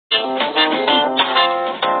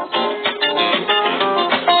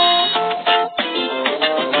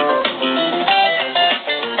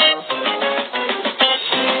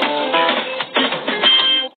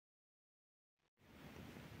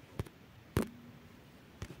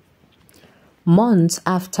Months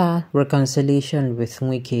after reconciliation with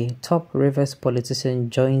Wike, top Rivers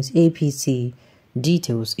politician joins APC,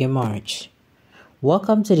 details emerge.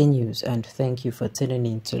 Welcome to the news and thank you for tuning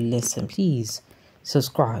in to listen. Please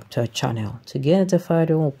subscribe to our channel to get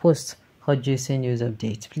notified when we post hot juicy news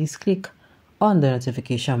updates. Please click on the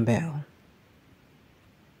notification bell.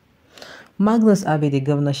 Magnus Abe, the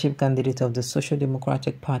governorship candidate of the Social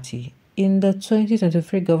Democratic Party in the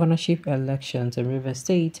 2023 governorship elections in Rivers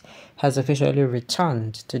State, has officially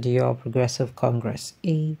returned to the All Progressive Congress,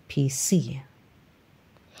 APC.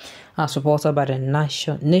 As reported by the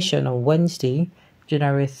Nation on Wednesday,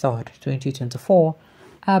 January 3rd, 2024,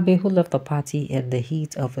 Abe, who left the party in the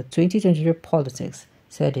heat of the 2023 politics,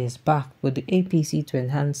 said he is back with the APC to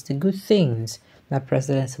enhance the good things that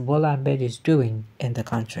President Bola Ahmed is doing in the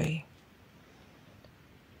country.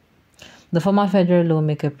 The former federal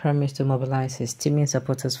lawmaker promised to mobilize his teeming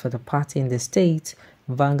supporters for the party in the state,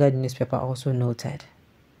 Vanguard newspaper also noted.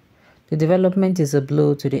 The development is a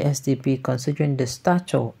blow to the SDP considering the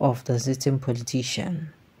stature of the sitting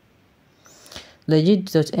politician.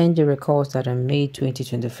 Legit.ng recalls that in May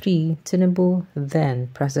 2023, Tinubu, then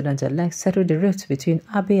president-elect, settled the rift between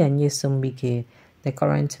Abe and Nyesom Wike, the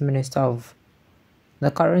current minister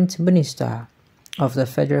of the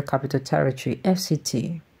Federal Capital Territory,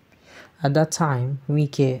 FCT. At that time,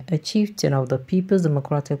 Wike, a chieftain of the People's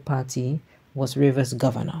Democratic Party, was Rivers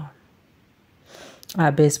governor.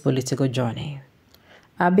 Abe's political journey.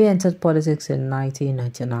 Abe entered politics in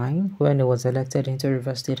 1999 when he was elected into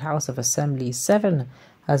Rivers State House of Assembly 7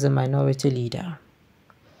 as a minority leader.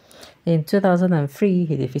 In 2003,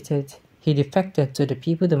 he defected to the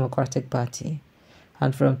People's Democratic Party,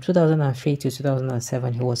 and from 2003 to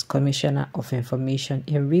 2007, he was Commissioner of Information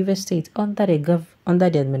in Rivers State under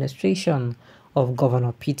the administration of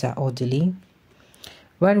Governor Peter Odili.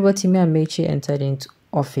 When Rotimi Amechi entered into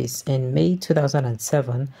office in May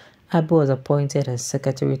 2007, Abe was appointed as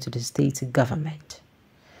Secretary to the state government.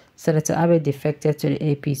 Senator Abe defected to the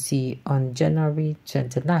APC on January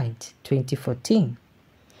 29, 2014.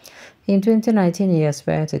 In 2019, he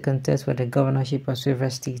aspired to contest for the governorship of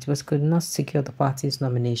Rivers State, but could not secure the party's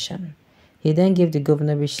nomination. He then gave the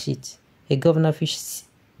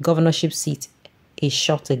governorship seat a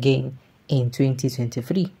shot again in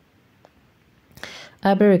 2023.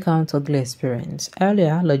 Abe recounts ugly experience.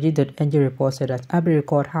 Earlier, Legit.ng reported that Abe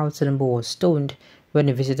recalled how Tinubu was stoned when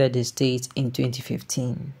he visited the state in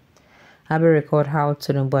 2015. Abe recalled how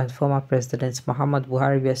Tinubu and former President Muhammad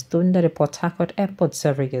Buhari were stoned at the Port Harcourt airport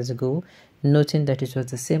several years ago, noting that it was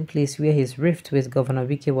the same place where his rift with Governor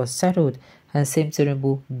Wike was settled and same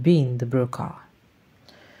Tinubu being the broker.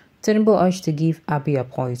 Tinubu urged to give Abe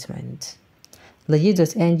appointment.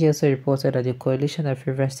 Legit.ng also reported that the coalition of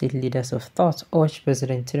Rivers State leaders of thought urged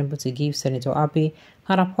President Tinubu to give Senator Abe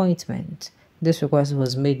an appointment. This request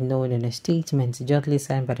was made known in a statement jointly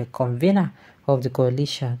signed by the convener of the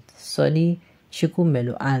coalition, Sonny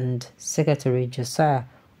Chukwumelu, and Secretary Josiah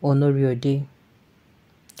Onoriode.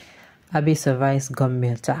 Abe survives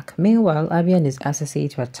gunmen attack. Meanwhile, Abe and his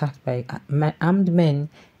associates were attacked by armed men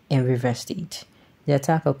in Rivers State. The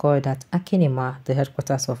attack occurred at Akinima, the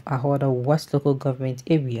headquarters of Ahoda West local government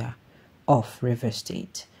area of Rivers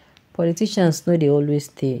State. Politicians know they always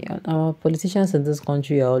stay. Our politicians in this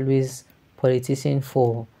country are always politicking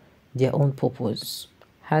for their own purpose.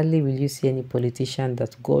 Hardly will you see any politician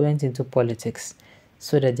that went into politics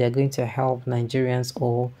so that they are going to help Nigerians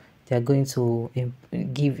or they are going to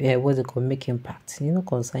give make impact. You know,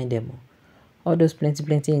 consign them. All those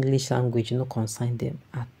plenty English language, you know, consign them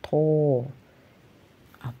at all.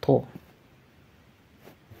 At all.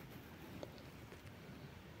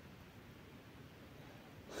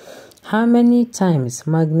 How many times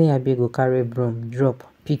Magni Abe go carry broom, drop,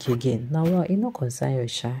 pick again? Now, you know, concern your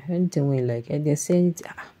sha. Anything we like, and they say it.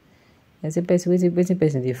 As a person, waiting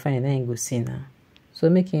person define, I ain't go see now. So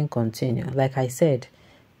make him continue. Like I said,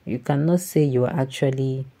 you cannot say you are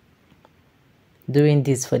actually doing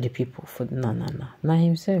this for the people. No. Not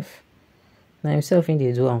himself. Not himself in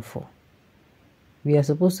the do and for. We are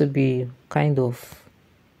supposed to be kind of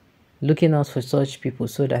looking out for such people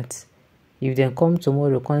so that if they come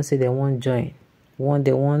tomorrow, can't say they won't join.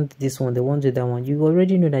 They want this one, they won't do that one. You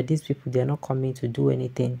already know that these people, they are not coming to do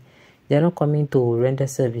anything. They are not coming to render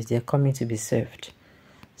service. They are coming to be served.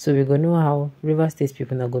 So we're going to know how River State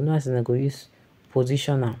people are going to know as they go use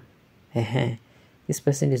position now. This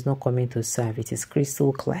person is not coming to serve. It is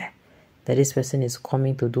crystal clear that this person is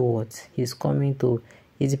coming to do what? He's coming to...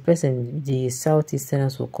 Is the person the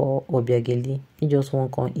Southeasterners will call Obiageli. He just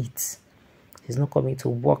won't come eat. He's not coming to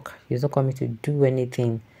work. He's not coming to do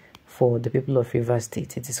anything for the people of Rivers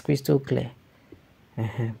State. It is crystal clear.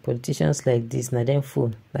 Politicians like this, na them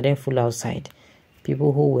full outside.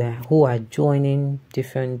 People who are joining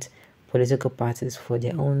different political parties for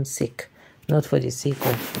their own sake, not for the sake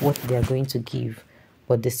of what they are going to give,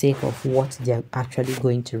 but the sake of what they are actually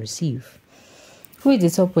going to receive. Who is the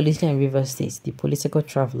top politician in Rivers State? The political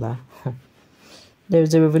traveler. There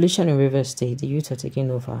is a revolution in Rivers State. The youth are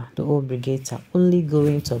taking over. The old brigades are only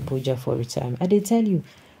going to Abuja for retirement. I did tell you,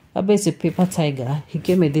 Abe is a paper tiger. He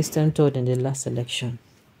came a distant third in the last election.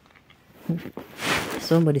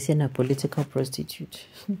 Somebody saying a political prostitute.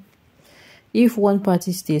 If one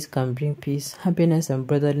party state can bring peace, happiness, and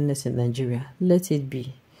brotherliness in Nigeria, let it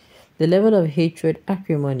be. The level of hatred,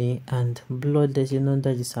 acrimony, and bloodletting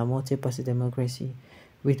under this multi-party democracy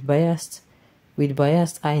with biased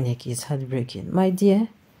INEC is heartbreaking. My dear,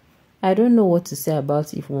 I don't know what to say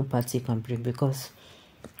about if one party can bring, because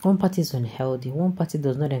one party is unhealthy. One party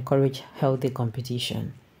does not encourage healthy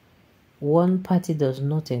competition. One party does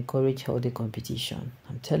not encourage healthy competition.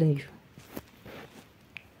 I'm telling you.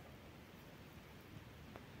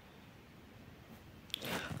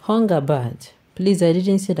 Hunger bad. Please, I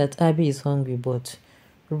didn't say that Abby is hungry, but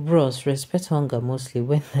bros, respect hunger mostly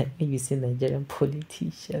when you see Nigerian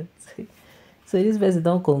politicians. So this person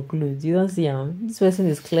don't conclude. You don't see him. This person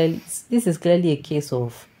is clearly a case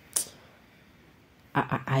of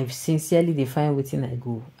I've sincerely defined within I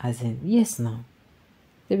go, as in yes now.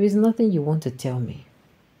 There is nothing you want to tell me.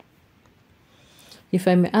 If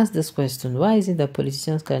I may ask this question, why is it that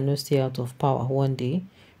politicians cannot stay out of power one day?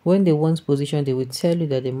 When they want position, they will tell you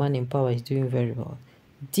that the man in power is doing very well.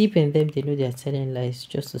 Deep in them, they know they are telling lies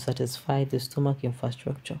just to satisfy the stomach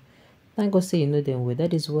infrastructure. Thank God say you know them well.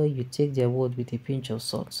 That is why you take their word with a pinch of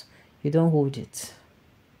salt. You don't hold it.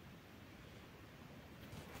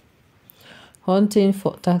 Hunting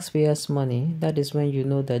for taxpayers' money, that is when you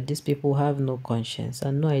know that these people have no conscience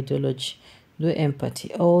and no ideology, no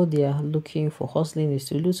empathy. All they are looking for, hustling, is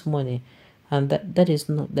to lose money, and that is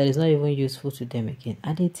not even useful to them again.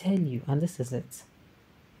 And they tell you, and this is it.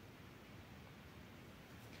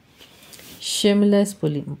 Shameless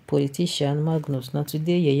politician Magnus. Now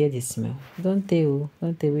today you hear the smell. Don't tell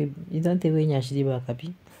Nyashidi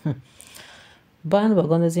Bakabi.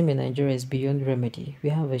 Bandwagonism in Nigeria is beyond remedy. We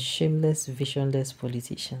have a shameless, visionless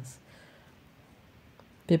politicians.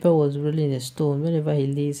 Paper was rolling a stone. Whenever he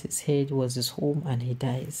lays his head was his home, and he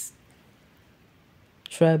dies.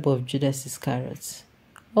 Tribe of Judas Iscariot.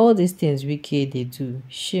 All these things wicked they do.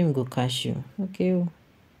 Shame go cash you. Okay.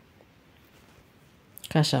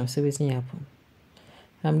 Cash am, see wetin happen.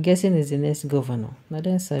 I'm guessing it's the next governor. Now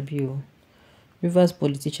then Sabio. Rivers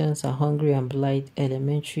politicians are hungry and blind,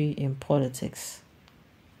 elementary in politics.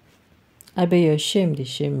 I bet your shame, they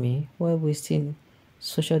shame me. While wasting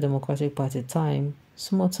Social Democratic Party time,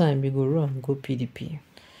 small time you go run, go PDP.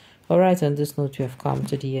 Alright, on this note, we have come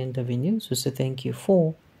to the end of the news. So thank you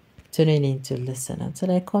for tuning in to listen.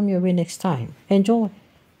 Until I come your way next time, enjoy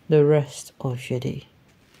the rest of your day.